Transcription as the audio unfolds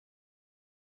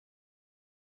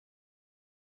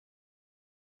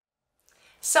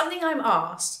Something I'm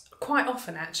asked quite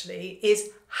often actually is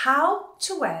how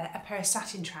to wear a pair of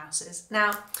satin trousers.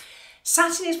 Now,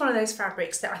 satin is one of those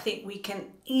fabrics that I think we can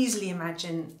easily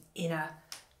imagine in a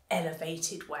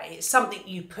elevated way. It's something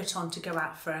you put on to go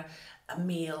out for a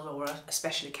meal or a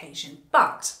special occasion.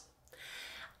 But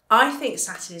I think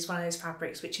satin is one of those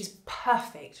fabrics which is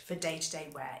perfect for day-to-day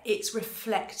wear. It's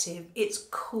reflective, it's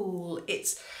cool,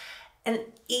 it's an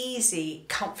easy,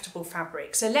 comfortable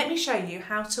fabric. So let me show you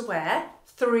how to wear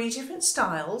 3 different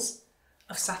styles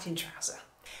of satin trouser.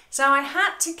 So I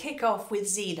had to kick off with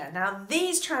Zena. Now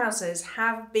these trousers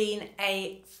have been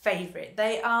a favourite.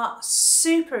 They are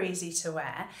super easy to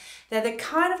wear. They're the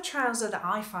kind of trouser that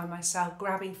I find myself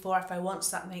grabbing for if I want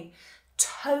something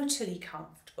totally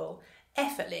comfortable,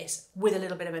 effortless, with a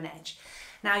little bit of an edge.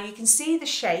 Now you can see the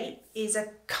shape is a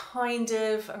kind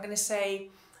of, I'm going to say,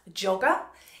 a jogger.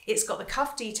 It's got the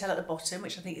cuff detail at the bottom,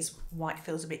 which I think is why it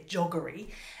feels a bit joggery.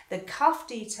 The cuff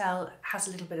detail has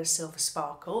a little bit of silver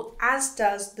sparkle, as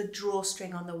does the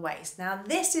drawstring on the waist. Now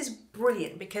this is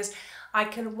brilliant because I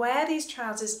can wear these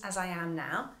trousers as I am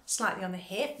now, slightly on the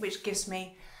hip, which gives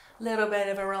me a little bit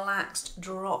of a relaxed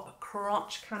drop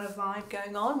crotch kind of vibe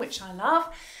going on, which I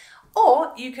love.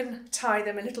 Or you can tie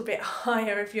them a little bit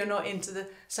higher if you're not into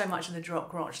so much of the drop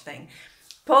crotch thing.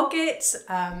 Pockets,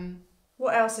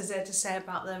 what else is there to say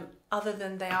about them other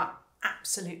than they are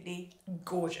absolutely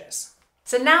gorgeous?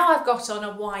 So now I've got on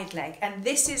a wide leg, and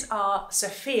this is our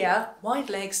Sophia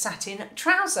wide leg satin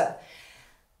trouser.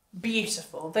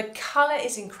 Beautiful. The colour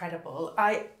is incredible.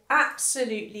 I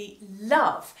absolutely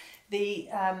love the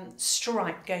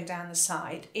stripe going down the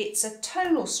side. It's a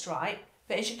tonal stripe,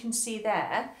 but as you can see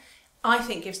there, I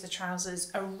think gives the trousers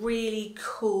a really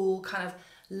cool kind of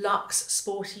luxe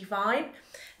sporty vibe.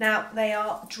 Now they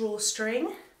are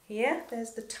drawstring here,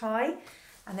 there's the tie,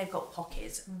 and they've got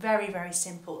pockets. Very, very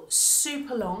simple,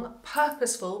 super long,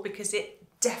 purposeful because it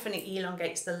definitely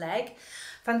elongates the leg.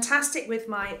 Fantastic with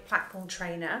my platform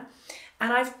trainer.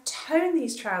 And I've toned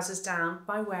these trousers down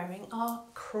by wearing our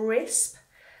crisp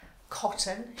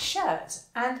cotton shirt.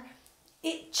 And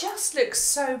it just looks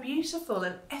so beautiful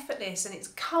and effortless, and it's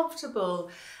comfortable,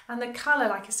 and the colour,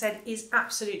 like I said, is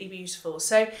absolutely beautiful.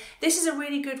 So this is a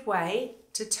really good way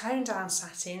to tone down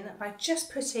satin by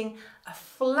just putting a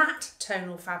flat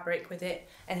tonal fabric with it,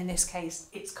 and in this case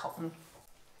it's cotton.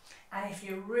 And if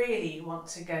you really want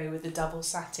to go with the double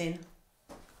satin,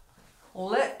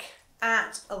 look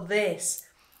at this,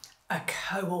 a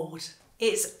cord.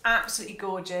 It's absolutely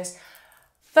gorgeous.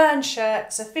 Fern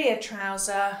shirt, Sophia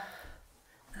trouser,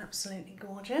 absolutely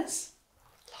gorgeous.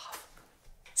 Love.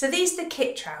 So these are the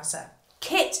kit trouser.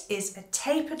 Kit is a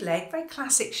tapered leg, very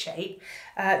classic shape,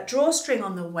 drawstring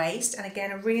on the waist, and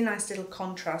again a really nice little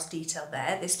contrast detail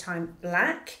there, this time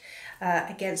black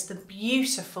against the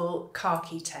beautiful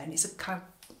khaki tone. It's a kind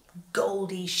of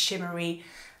goldy, shimmery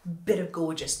bit of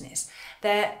gorgeousness.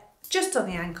 They're just on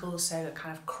the ankle, so a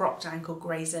kind of cropped ankle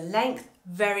grazer length,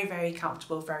 very, very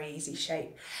comfortable, very easy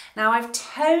shape. Now I've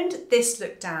toned this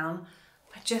look down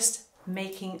by just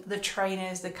making the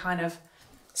trainers the kind of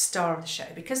star of the show.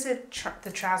 Because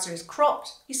the trouser is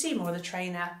cropped, you see more of the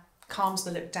trainer, calms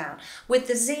the look down. With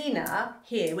the Zena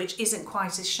here, which isn't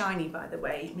quite as shiny, by the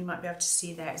way, you might be able to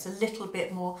see there, it's a little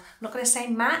bit more, I'm not going to say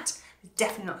matte, it's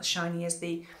definitely not as shiny as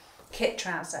the kit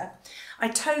trouser. I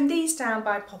toned these down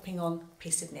by popping on a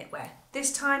piece of knitwear.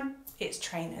 This time it's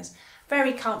trainers.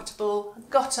 Very comfortable. I've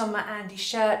got on my Andi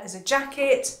shirt as a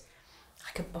jacket.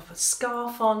 I could pop a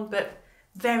scarf on, but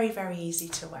very, very easy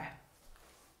to wear.